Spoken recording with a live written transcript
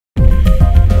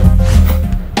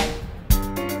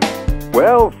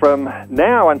Well, from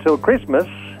now until Christmas,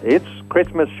 it's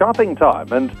Christmas shopping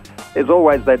time, and there's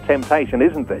always that temptation,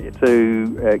 isn't there,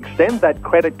 to extend that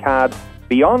credit card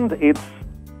beyond its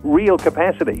real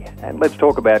capacity. And let's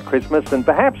talk about Christmas and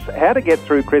perhaps how to get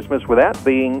through Christmas without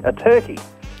being a turkey.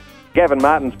 Gavin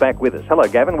Martin's back with us. Hello,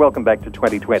 Gavin. Welcome back to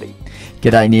 2020.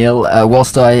 G'day, Neil.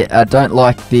 Whilst I don't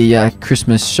like the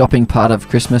Christmas shopping part of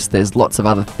Christmas, there's lots of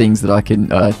other things that I can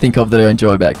think of that I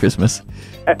enjoy about Christmas.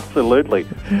 Absolutely.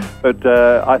 But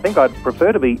I think I'd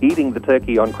prefer to be eating the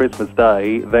turkey on Christmas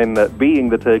Day than being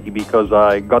the turkey because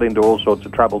I got into all sorts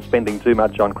of trouble spending too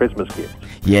much on Christmas gifts.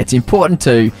 Yeah, it's important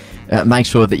to make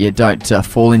sure that you don't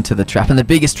fall into the trap. And the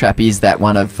biggest trap is that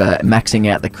one of maxing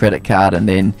out the credit card and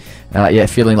then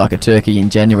feeling like a turkey in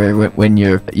January when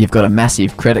you've got a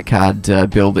massive credit card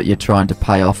bill that you're trying to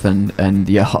pay off, and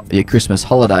your Christmas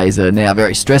holidays are now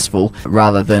very stressful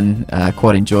rather than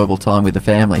quite enjoyable time with the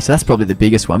family. So that's probably the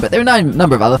biggest one. But there are a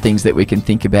number of other things that we can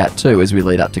think about too as we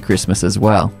lead up to Christmas as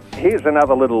well. Here's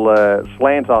another little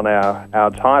slant on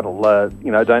our title,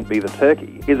 don't be the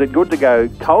turkey. Is it good to go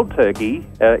cold turkey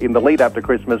in the lead up to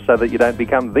Christmas so that you don't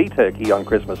become the turkey on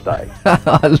Christmas Day?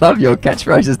 I love your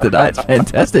catchphrases today. It's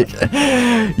fantastic.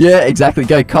 Yeah, exactly.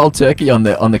 Go cold turkey on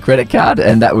the credit card,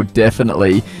 and that would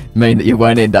definitely mean that you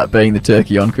won't end up being the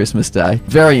turkey on Christmas Day.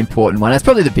 Very important one. It's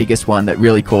probably the biggest one that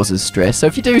really causes stress. So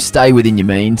if you do stay within your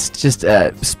means, just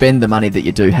spend the money that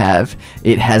you do have.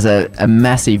 It has a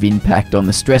massive impact on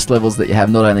the stress levels that you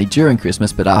have not only during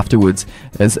Christmas but afterwards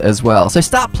as well. So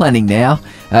start planning now,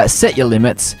 set your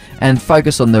limits, and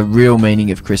focus on the real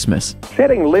meaning of Christmas.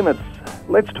 Setting limits.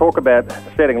 Let's talk about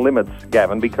setting limits,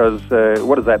 Gavin, because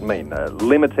what does that mean?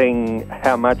 Limiting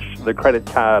how much the credit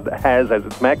card has as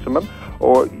its maximum?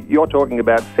 Or you're talking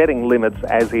about setting limits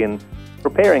as in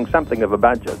preparing something of a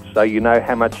budget so you know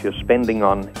how much you're spending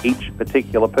on each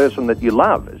particular person that you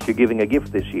love as you're giving a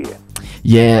gift this year?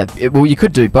 Yeah, well, you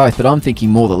could do both, but I'm thinking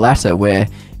more the latter, where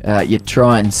you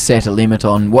try and set a limit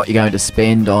on what you're going to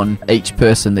spend on each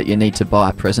person that you need to buy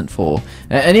a present for.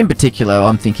 And in particular,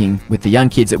 I'm thinking with the young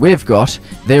kids that we've got,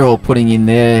 they're all putting in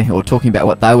there or talking about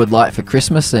what they would like for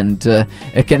Christmas, and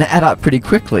it can add up pretty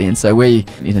quickly. And so we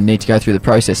need to go through the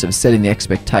process of setting the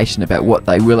expectation about what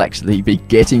they will actually be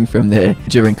getting from there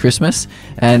during Christmas,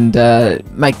 and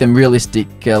make them realistic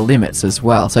limits as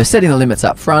well. So setting the limits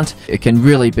up front, it can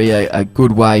really be a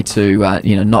good way to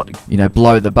not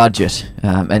blow the budget.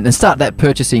 And start that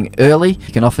purchasing early.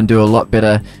 You can often do a lot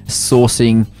better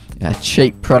sourcing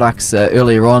cheap products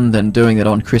earlier on than doing it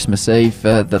on Christmas Eve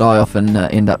that I often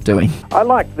end up doing. I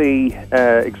like the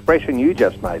expression you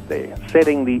just made there,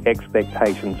 setting the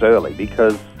expectations early,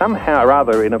 because somehow or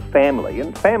other in a family,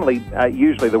 and family are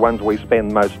usually the ones we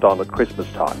spend most on at Christmas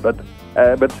time, but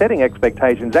setting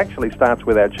expectations actually starts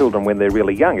with our children when they're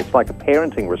really young. It's like a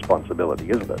parenting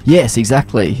responsibility, isn't it? Yes,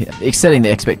 exactly. It's setting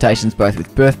the expectations both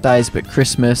with birthdays, but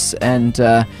Christmas, and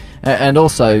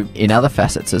also in other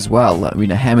facets as well.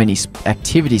 How many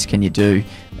activities can you do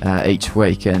each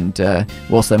week? And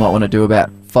whilst they might want to do about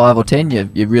 5 or 10,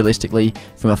 you realistically,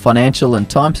 from a financial and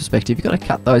time perspective, you've got to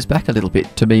cut those back a little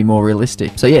bit to be more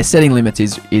realistic. So yeah, setting limits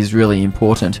is really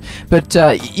important. But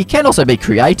you can also be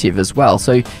creative as well.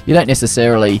 So you don't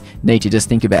necessarily need to just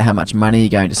think about how much money you're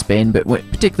going to spend, but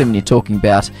particularly when you're talking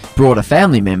about broader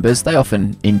family members, they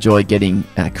often enjoy getting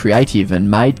creative and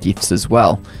made gifts as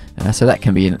well. So that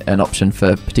can be an option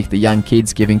for particularly young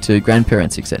kids giving to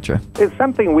grandparents, etc. There's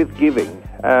something with giving.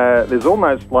 There's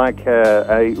almost like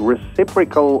a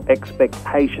reciprocal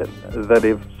expectation that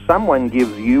if someone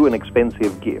gives you an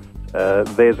expensive gift,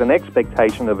 there's an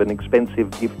expectation of an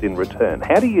expensive gift in return.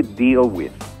 How do you deal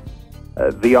with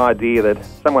the idea that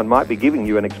someone might be giving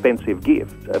you an expensive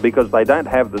gift because they don't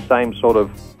have the same sort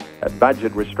of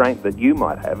budget restraint that you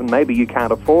might have, and maybe you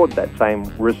can't afford that same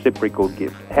reciprocal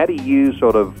gift? How do you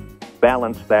sort of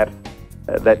balance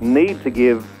that need to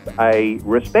give a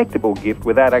respectable gift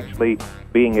without actually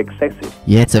being excessive?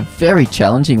 Yeah, it's a very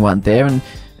challenging one there, and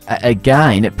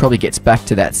again, it probably gets back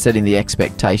to that setting the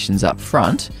expectations up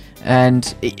front.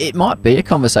 And it might be a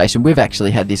conversation. We've actually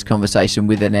had this conversation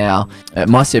within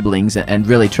my siblings, and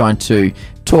really trying to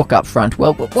talk up front,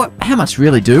 well, how much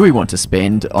really do we want to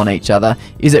spend on each other?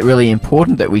 Is it really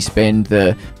important that we spend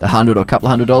the $100 or a couple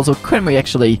of $100, or can we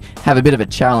actually have a bit of a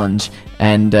challenge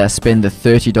and spend the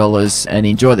 $30 and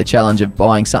enjoy the challenge of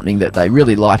buying something that they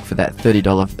really like for that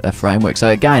 $30 framework? So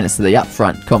again, it's the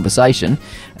upfront conversation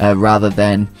rather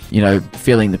than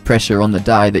feeling the pressure on the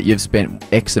day that you've spent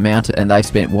X amount and they've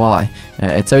spent Y.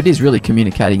 And so it is really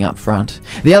communicating up front.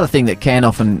 The other thing that can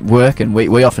often work, and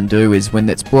we often do, is when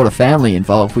it's brought a family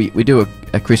involved, we do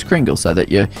a Kris Kringle, so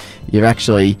that you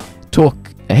actually talk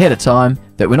ahead of time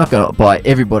that we're not going to buy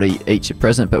everybody each a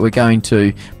present, but we're going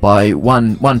to buy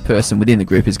one person within the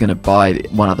group is going to buy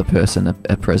one other person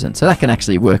a present. So that can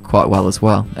actually work quite well as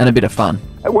well, and a bit of fun.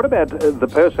 What about the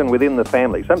person within the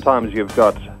family? Sometimes you've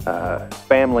got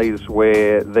families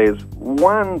where there's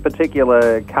one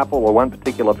particular couple or one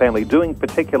particular family doing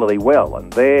particularly well,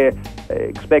 and they're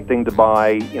expecting to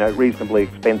buy, reasonably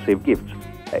expensive gifts.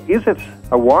 Is it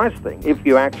a wise thing, if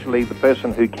you actually, the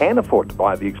person who can afford to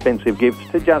buy the expensive gifts,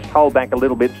 to just hold back a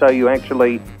little bit so you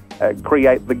actually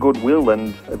create the goodwill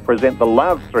and present the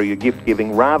love through your gift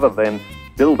giving, rather than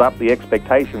build up the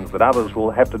expectations that others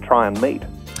will have to try and meet?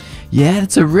 Yeah,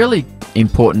 it's a really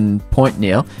important point,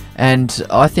 Neil, and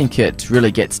I think it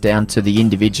really gets down to the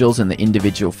individuals and the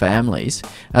individual families,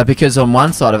 because on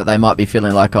one side of it they might be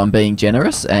feeling like, I'm being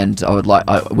generous and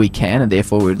we can, and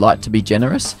therefore we would like to be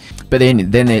generous, but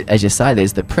then as you say,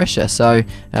 there's the pressure, so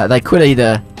they could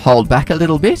either hold back a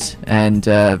little bit, and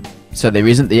so there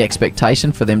isn't the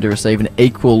expectation for them to receive an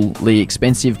equally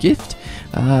expensive gift,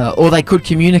 or they could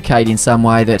communicate in some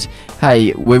way that,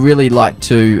 hey, we really like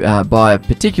to buy a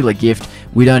particular gift,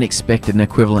 we don't expect an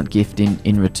equivalent gift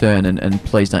in return, and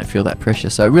please don't feel that pressure.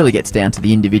 So it really gets down to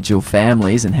the individual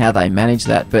families and how they manage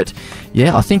that. But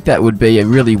yeah, I think that would be a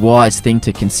really wise thing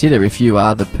to consider if you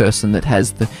are the person that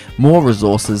has the more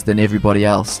resources than everybody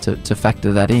else, to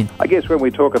factor that in. I guess when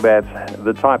we talk about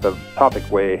the type of topic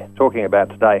we're talking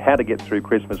about today, how to get through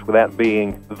Christmas without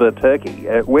being the turkey,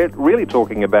 we're really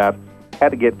talking about how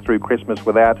to get through Christmas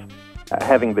without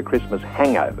having the Christmas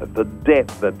hangover, the debt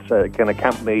that can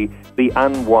accompany the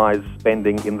unwise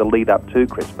spending in the lead up to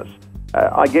Christmas.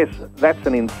 I guess that's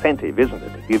an incentive, isn't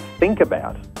it? If you think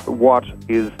about what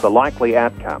is the likely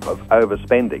outcome of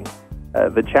overspending,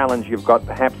 the challenge you've got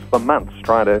perhaps for months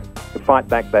trying to fight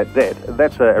back that debt,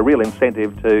 that's a real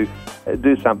incentive to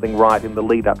do something right in the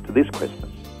lead up to this Christmas.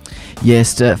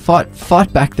 Yes, to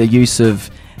fight back the use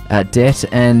of debt,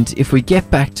 and if we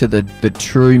get back to the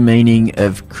true meaning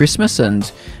of Christmas and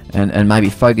maybe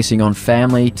focusing on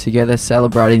family together,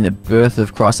 celebrating the birth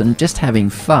of Christ and just having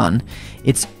fun,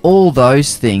 it's all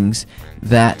those things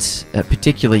that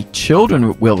particularly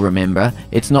children will remember.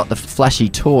 It's not the flashy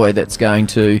toy that's going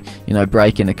to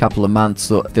break in a couple of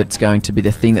months, or that's going to be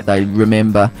the thing that they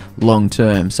remember long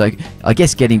term. So I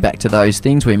guess getting back to those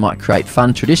things, we might create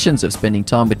fun traditions of spending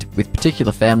time with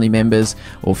particular family members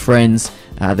or friends,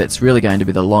 that's really going to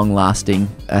be the long lasting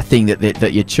thing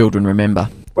that your children remember.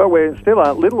 Well, we're still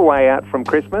a little way out from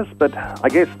Christmas, but I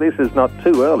guess this is not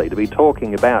too early to be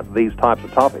talking about these types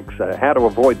of topics. How to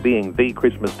avoid being the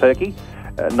Christmas turkey,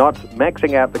 not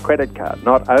maxing out the credit card,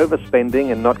 not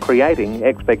overspending, and not creating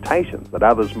expectations that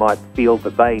others might feel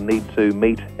that they need to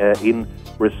meet in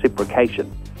reciprocation.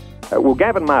 Well,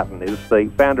 Gavin Martin is the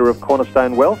founder of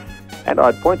Cornerstone Wealth, and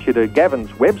I'd point you to Gavin's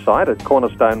website at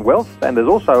Cornerstone Wealth, and there's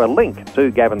also a link to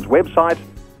Gavin's website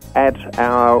at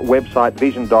our website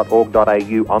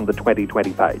vision.org.au on the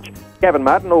 2020 page. Gavin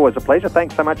Martin, always a pleasure.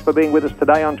 Thanks so much for being with us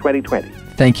today on 2020.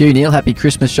 Thank you, Neil. Happy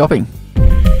Christmas shopping.